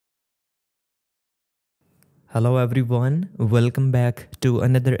Hello everyone, welcome back to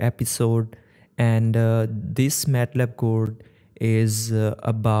another episode. And this MATLAB code is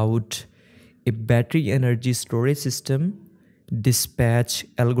about a battery energy storage system dispatch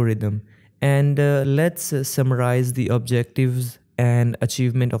algorithm. And let's summarize the objectives and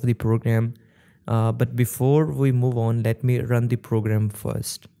achievement of the program. But before we move on, let me run the program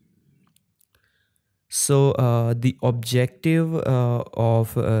first. So the objective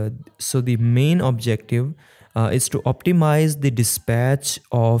the main objective is to optimize the dispatch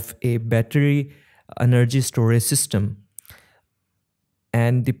of a battery energy storage system,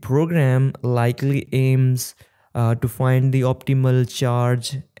 and the program likely aims to find the optimal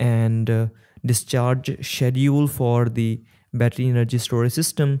charge and discharge schedule for the battery energy storage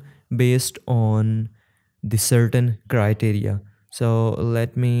system based on the certain criteria. So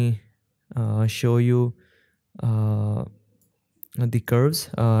let me show you the curves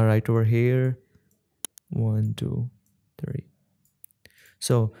right over here. 1 2 3.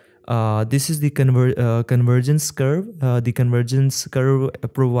 So this is the convergence curve. The convergence curve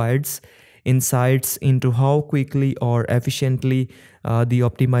provides insights into how quickly or efficiently the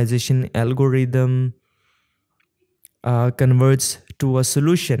optimization algorithm converts to a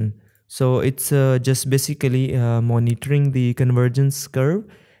solution. So it's just basically monitoring the convergence curve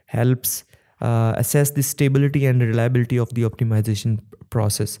helps assess the stability and reliability of the optimization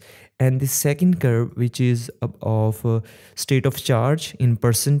process. And the second curve, which is of state of charge in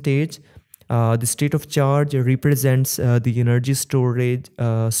percentage, the state of charge represents the energy storage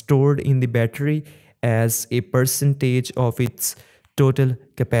stored in the battery as a percentage of its total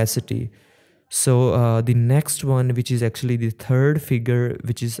capacity. So the next one, which is actually the third figure,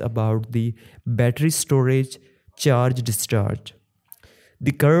 which is about the battery storage charge discharge.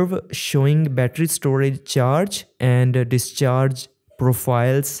 The curve showing battery storage charge and discharge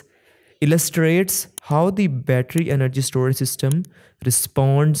profiles illustrates how the battery energy storage system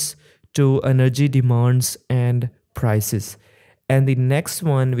responds to energy demands and prices. And the next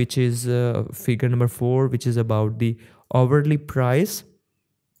one, which is figure number 4, which is about the hourly price.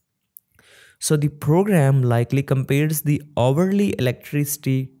 So the program likely compares the hourly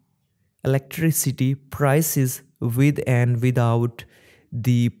electricity prices with and without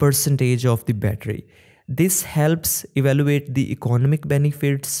the percentage of the battery. This helps evaluate the economic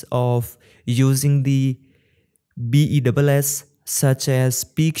benefits of using the BESS, such as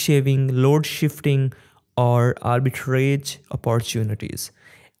peak shaving, load shifting, or arbitrage opportunities.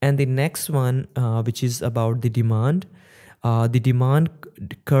 And the next one, which is about the demand. The demand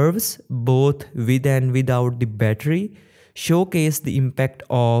curves, both with and without the battery, showcase the impact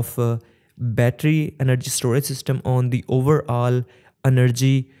of battery energy storage system on the overall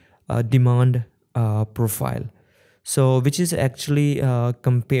energy demand profile. So which is actually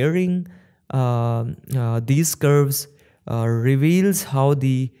comparing these curves reveals how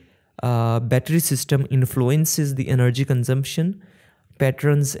the battery system influences the energy consumption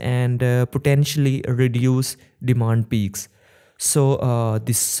patterns and potentially reduce demand peaks. So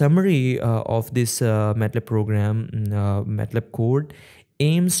the summary of this MATLAB program, MATLAB code,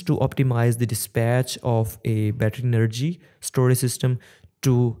 aims to optimize the dispatch of a battery energy storage system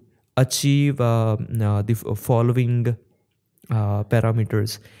to achieve the following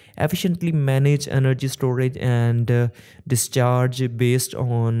parameters: efficiently manage energy storage and discharge based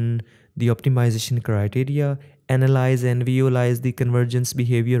on the optimization criteria, analyze and visualize the convergence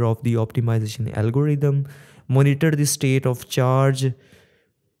behavior of the optimization algorithm, monitor the state of charge,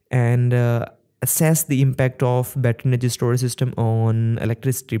 and assess the impact of battery energy storage system on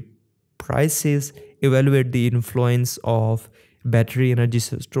electricity prices, evaluate the influence of battery energy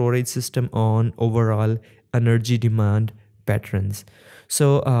storage system on overall energy demand patterns.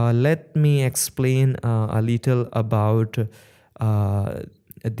 So let me explain a little about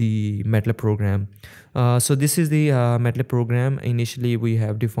the MATLAB program. So this is the MATLAB program. Initially we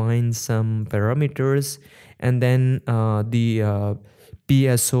have defined some parameters, and then the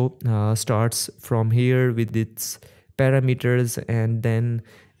PSO starts from here with its parameters, and then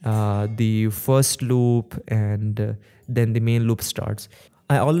the first loop, and then the main loop starts.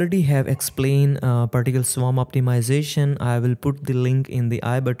 I already have explained particle swarm optimization. I will put the link in the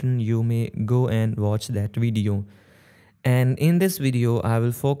I button. You may go and watch that video. And in this video, I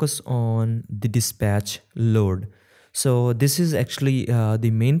will focus on the dispatch load. So this is actually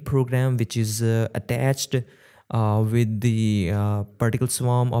the main program which is attached with the particle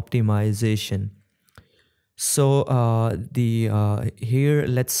swarm optimization. So here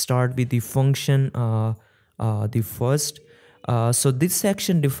let's start with the function, the first. So this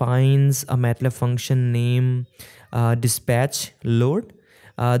section defines a MATLAB function named dispatch load.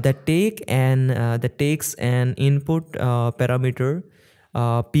 that takes an input parameter,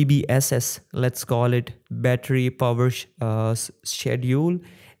 PBSS, let's call it battery power schedule,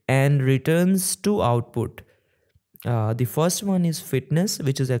 and returns two output. The first one is fitness,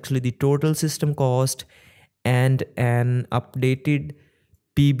 which is actually the total system cost, and an updated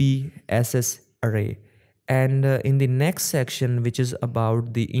PBSS array. And in the next section, which is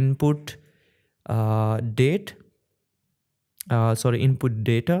about the input input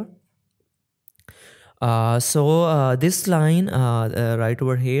data. This line right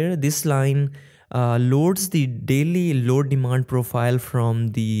over here, this line loads the daily load demand profile from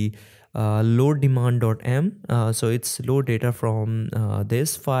the load demand.m. So it's load data from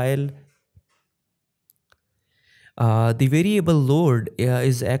this file. The variable load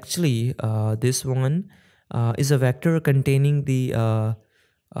is actually this one is a vector containing the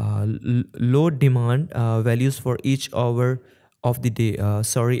load demand values for each hour of the day.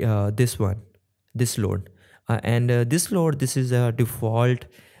 This load. This is a default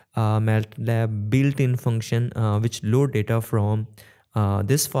MATLAB built-in function which load data from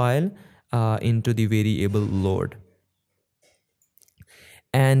this file into the variable load.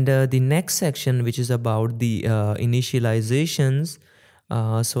 And the next section, which is about the initializations.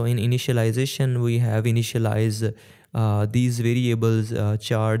 So in initialization, we have initialize these variables: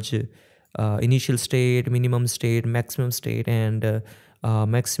 charge, initial state, minimum state, maximum state, and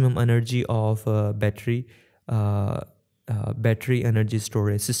maximum energy of battery energy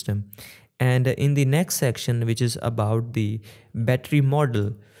storage system. And in the next section, which is about the battery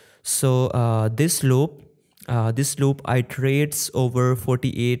model, so this loop iterates over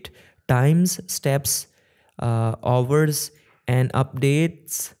 48 times steps, hours, and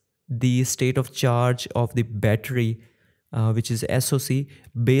updates the state of charge of the battery, which is SOC,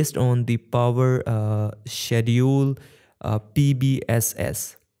 based on the power schedule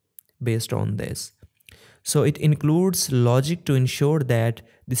PBSS based on this. So it includes logic to ensure that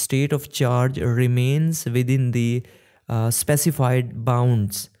the state of charge remains within the specified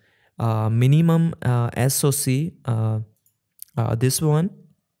bounds. Minimum SOC, this one,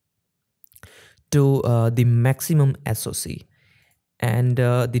 to the maximum SOC. And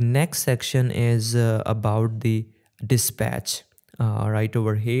the next section is about the dispatch, right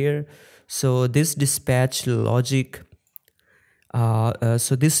over here. So this dispatch logic,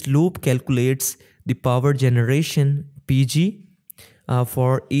 so this loop calculates the power generation PG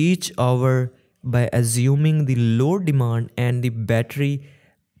for each hour by assuming the load demand and the battery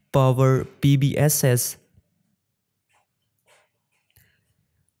power PBSS.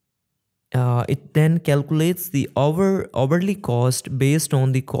 It then calculates the hourly cost based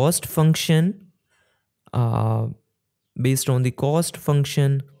on the cost function,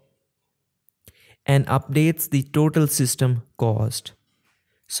 and updates the total system cost.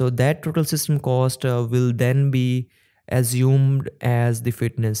 So that total system cost will then be assumed as the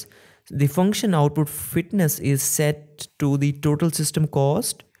fitness. The function output fitness is set to the total system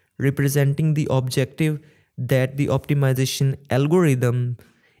cost, representing the objective that the optimization algorithm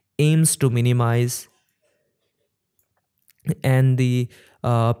aims to minimize, and the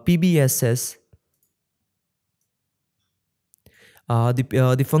PBSS,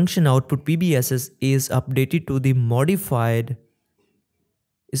 the function output PBSS is updated to the modified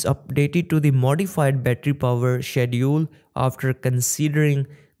battery power schedule after considering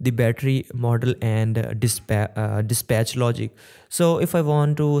the battery model and dispatch logic. So if I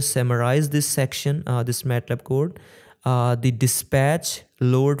want to summarize this section, this MATLAB code, the dispatch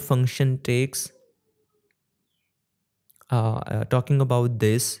load function takes, talking about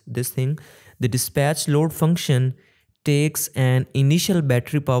this thing, the dispatch load function takes an initial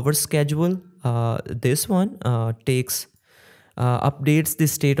battery power schedule. This one takes updates the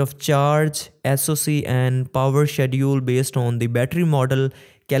state of charge, SOC, and power schedule based on the battery model,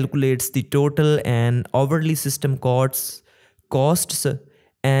 calculates the total and hourly system costs,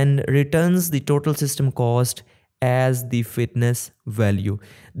 and returns the total system cost as the fitness value.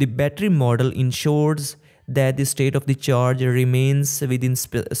 The battery model ensures that the state of the charge remains within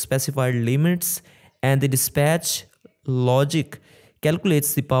specified limits, and the dispatch logic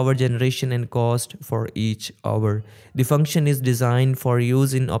calculates the power generation and cost for each hour. The function is designed for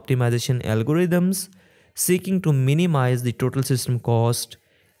use in optimization algorithms seeking to minimize the total system cost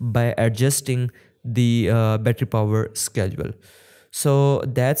by adjusting the battery power schedule. So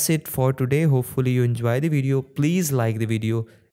that's it for today. Hopefully you enjoy the video. Please like the video